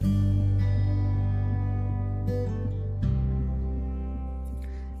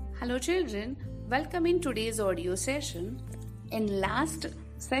Hello children, welcome in today's audio session. In last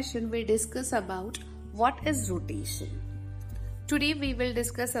session we discussed about what is rotation. Today we will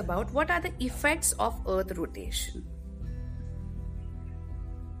discuss about what are the effects of earth rotation.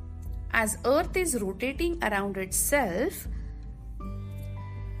 As earth is rotating around itself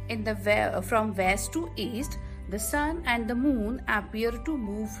from west to east, the sun and the moon appear to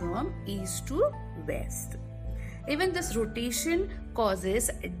move from east to west. Even this rotation causes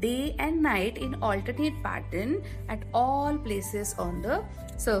day and night in alternate pattern at all places on the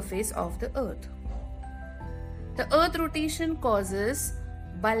surface of the earth. The earth rotation causes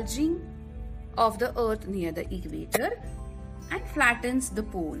bulging of the earth near the equator and flattens the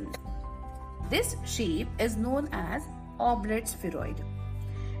pole. This shape is known as oblate spheroid.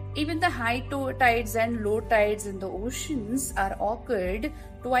 Even the high tides and low tides in the oceans are occurred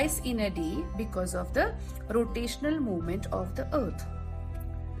twice in a day because of the rotational movement of the earth.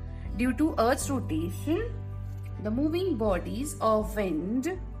 Due to earth's rotation, the moving bodies of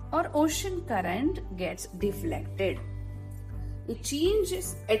wind or ocean current gets deflected. It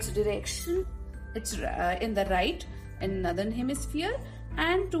changes its direction in the right in northern hemisphere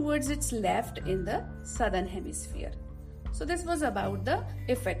and towards its left in the southern hemisphere. So this was about the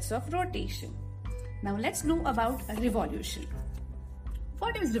effects of rotation. Now let's know about revolution.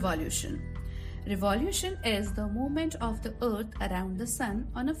 What is revolution? Revolution is the movement of the earth around the sun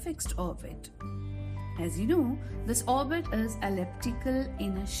on a fixed orbit. As you know, this orbit is elliptical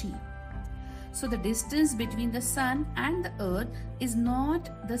in a shape. So the distance between the sun and the earth is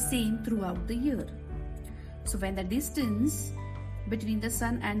not the same throughout the year. So when the distance between the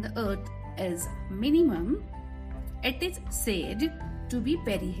sun and the earth is minimum, it is said to be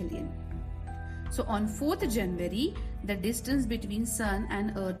perihelion. So on 4th January, the distance between sun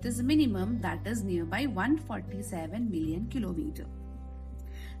and earth is minimum, that is nearby 147 million kilometers.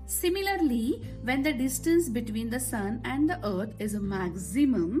 Similarly, when the distance between the sun and the earth is a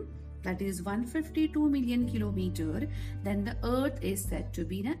maximum, that is 152 million kilometers, then the earth is said to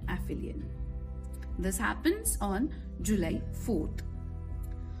be an aphelion. This happens on July 4th.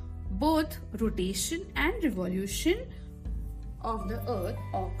 Both rotation and revolution of the earth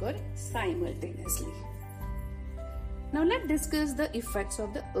occur simultaneously. Now let's discuss the effects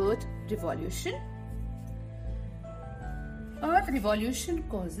of the earth revolution. Earth revolution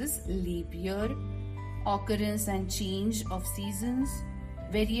causes leap year, occurrence and change of seasons,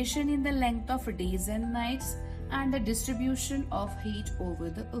 variation in the length of days and nights, and the distribution of heat over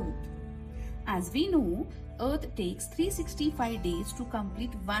the earth. As we know, Earth takes 365 days to complete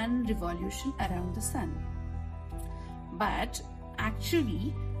one revolution around the sun. But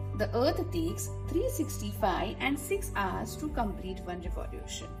actually, the Earth takes 365 and 6 hours to complete one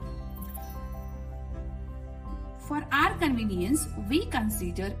revolution. For our convenience, we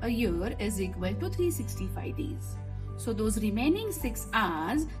consider a year is equal to 365 days. So those remaining 6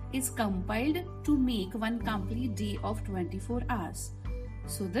 hours is compiled to make one complete day of 24 hours.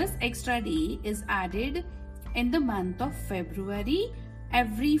 So this extra day is added in the month of February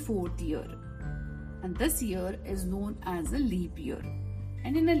every 4th year. And this year is known as a leap year.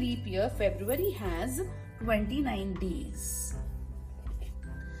 And in a leap year, February has 29 days.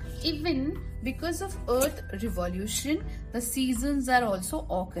 Even because of Earth revolution, the seasons are also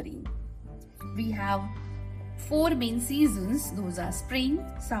occurring. We have 4 main seasons. Those are spring,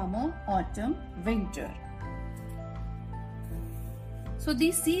 summer, autumn, winter. So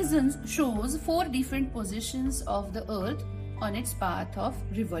these seasons shows 4 different positions of the earth on its path of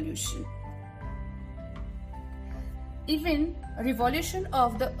revolution. Even revolution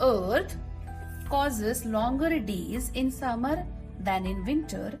of the earth causes longer days in summer than in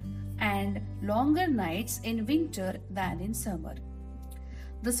winter and longer nights in winter than in summer.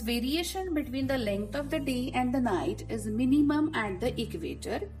 This variation between the length of the day and the night is minimum at the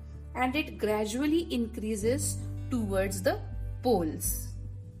equator and it gradually increases towards the poles.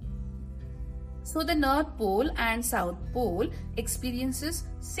 So the North Pole and South Pole experiences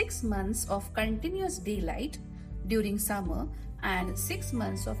 6 months of continuous daylight during summer and 6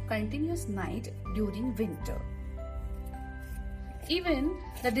 months of continuous night during winter. Even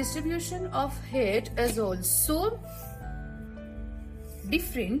the distribution of heat is also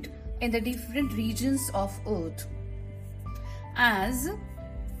different in the different regions of Earth. As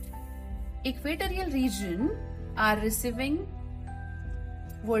equatorial region are receiving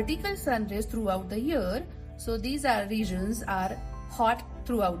vertical sun rays throughout the year, so these regions are hot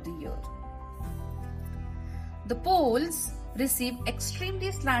throughout the year. The poles receive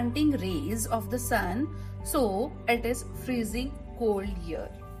extremely slanting rays of the sun, so it is freezing cold year.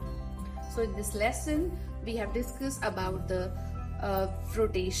 So in this lesson, we have discussed about the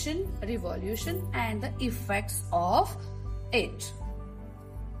rotation, revolution and the effects of it.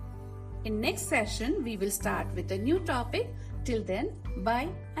 In next session, we will start with a new topic. Till then, bye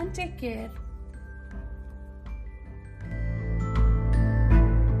and take care.